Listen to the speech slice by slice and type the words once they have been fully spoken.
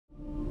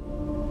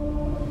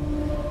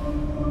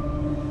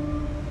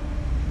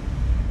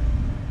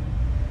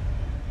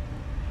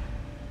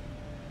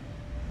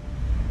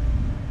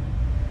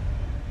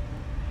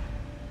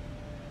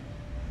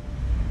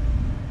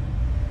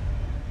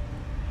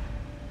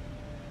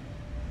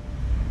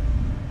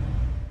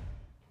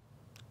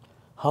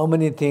How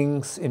many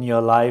things in your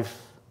life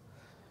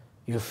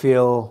you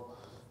feel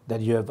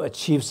that you have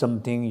achieved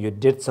something, you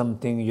did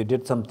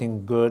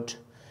something good,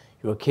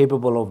 you are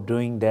capable of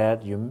doing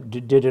that, you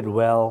did it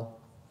well?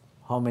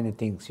 How many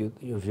things,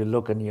 if you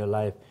look in your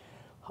life,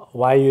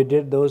 why you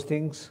did those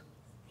things?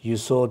 You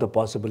saw the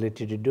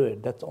possibility to do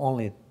it. That's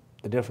only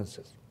the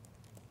differences.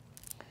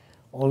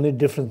 Only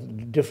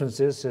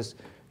differences is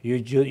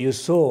you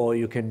saw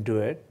you can do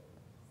it,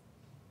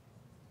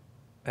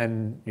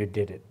 and you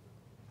did it.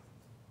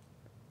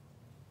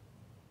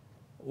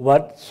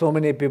 What so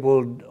many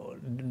people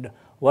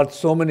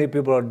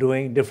are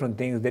doing, different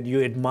things, that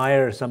you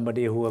admire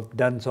somebody who have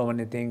done so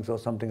many things or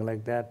something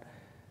like that,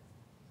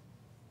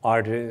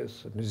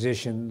 artists,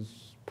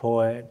 musicians,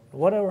 poet,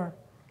 whatever.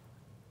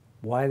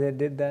 Why they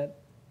did that?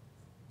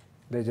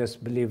 They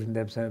just believed in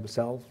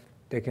themselves,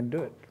 they can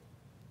do it.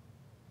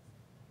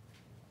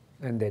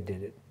 And they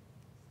did it.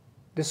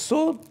 They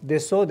saw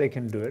they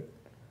can do it,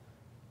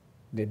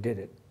 they did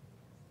it.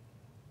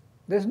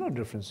 There's no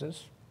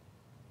differences.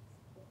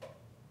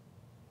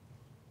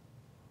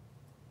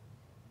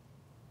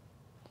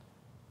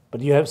 But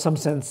you have some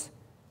sense,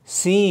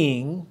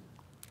 seeing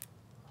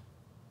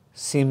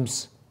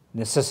seems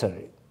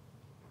necessary.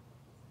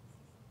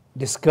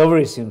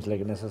 Discovery seems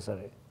like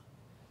necessary.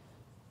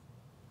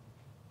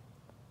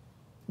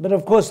 But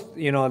of course,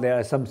 there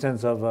are some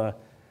sense of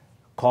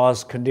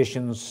cause,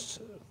 conditions,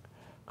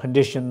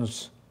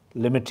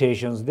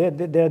 limitations. They're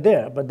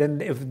there. But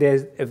then if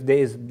there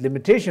is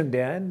limitation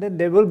there, and then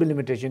there will be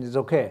limitation. It's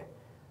okay.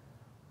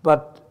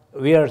 But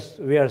we are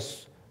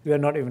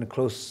not even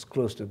close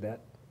to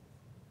that.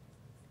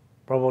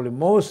 Probably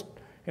most,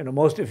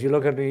 if you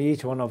look at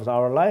each one of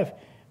our life,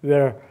 we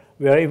are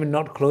even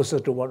not closer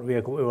to what we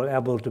were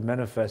able to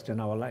manifest in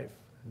our life.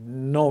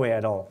 No way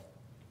at all.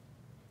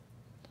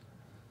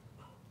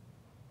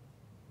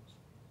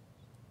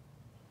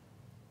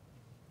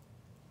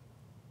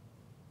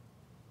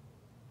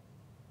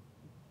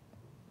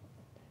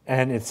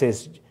 And it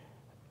says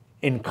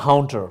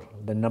encounter,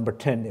 the number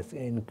 10 is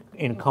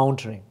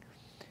encountering,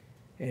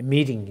 a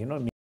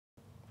meeting,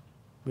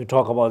 We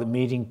talk about the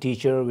meeting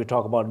teacher, we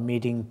talk about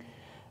meeting,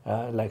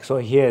 so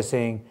here is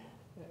saying,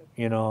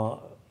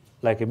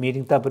 like a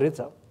meeting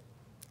taparitsa.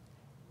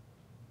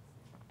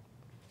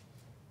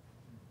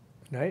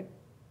 Right?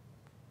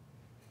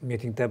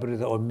 Meeting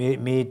taparitsa, or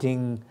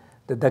meeting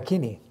the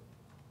Dakini,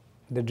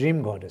 the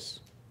dream goddess.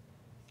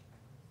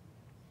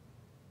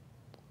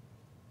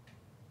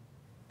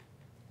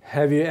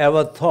 Have you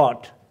ever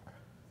thought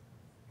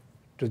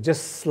to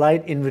just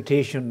slight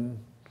invitation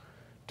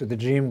to the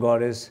dream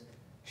goddess,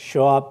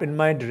 show up in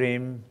my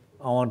dream,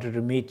 I wanted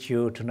to meet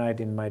you tonight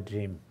in my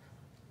dream?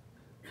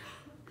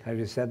 Have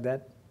you said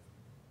that?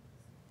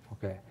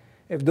 Okay.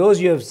 If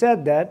those you have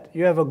said that,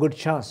 you have a good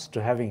chance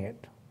to having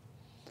it.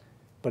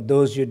 But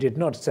those you did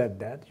not said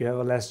that, you have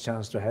a less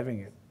chance to having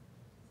it.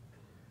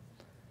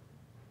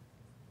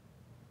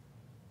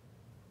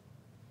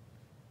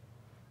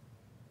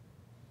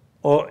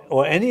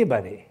 Or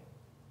anybody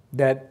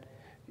that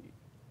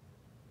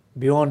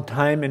beyond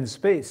time and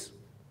space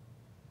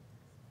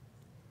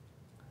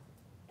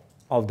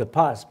of the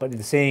past, but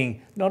it's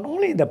saying not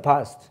only in the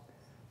past,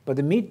 but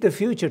to meet the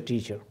future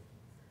teacher.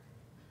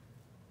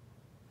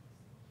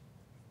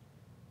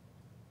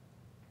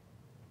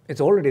 It's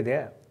already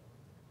there.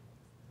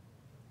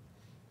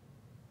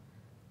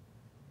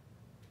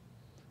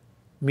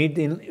 Meet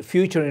the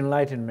future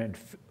enlightenment,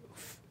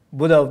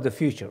 Buddha of the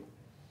future.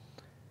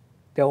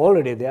 They're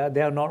already there,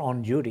 they are not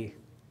on duty.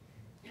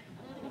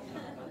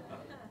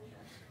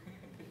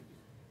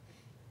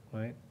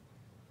 Right?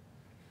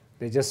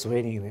 They're just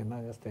waiting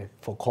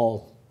for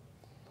call,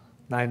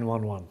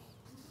 911.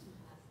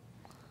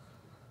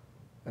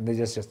 And they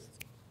just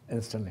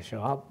instantly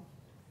show up.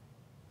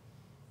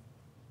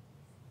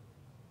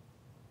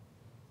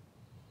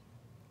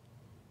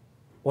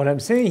 What I'm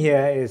saying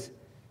here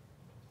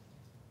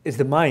is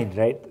the mind,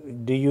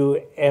 right? Do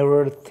you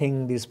ever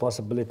think these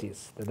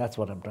possibilities? That's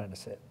what I'm trying to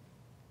say.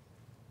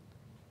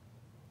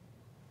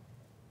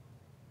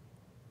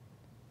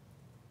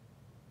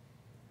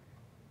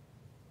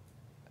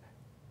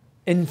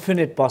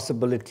 Infinite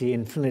possibility,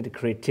 infinite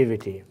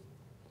creativity,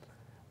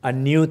 are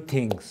new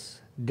things,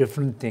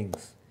 different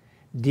things,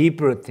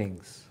 deeper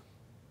things,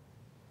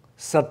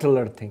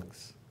 subtler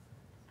things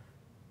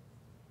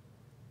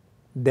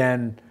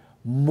than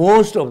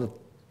most of the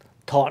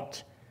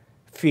thought,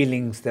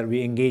 feelings that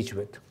we engage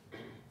with.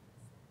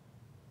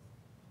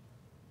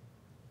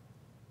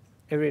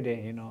 Every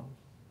day,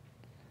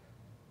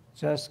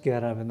 just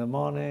get up in the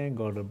morning,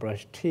 go to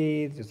brush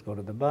teeth, just go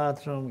to the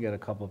bathroom, get a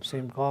cup of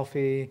same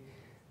coffee,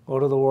 go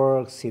to the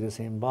work, see the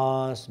same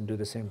boss, do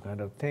the same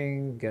kind of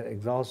thing, get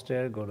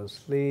exhausted, go to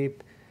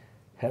sleep,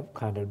 have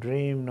kind of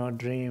dream, not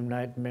dream,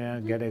 nightmare,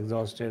 get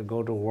exhausted,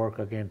 go to work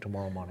again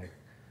tomorrow morning.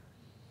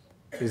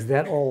 Is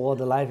that all what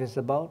the life is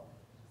about?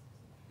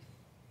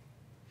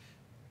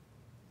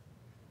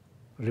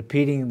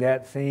 Repeating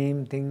that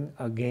same thing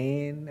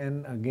again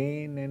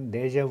and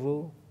deja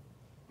vu?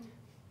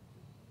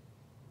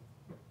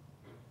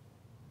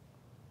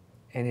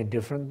 Any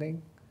different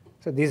thing?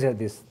 So these are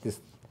this.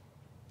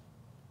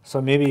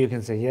 So maybe you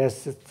can say,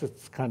 yes,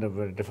 it's kind of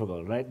very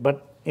difficult, right?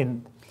 But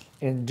in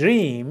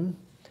dream,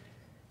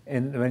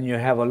 and when you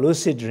have a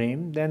lucid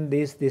dream, then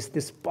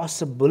this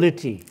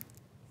possibility,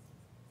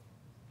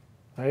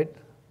 right?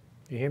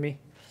 You hear me?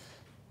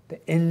 The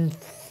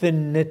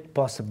infinite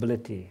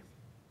possibility.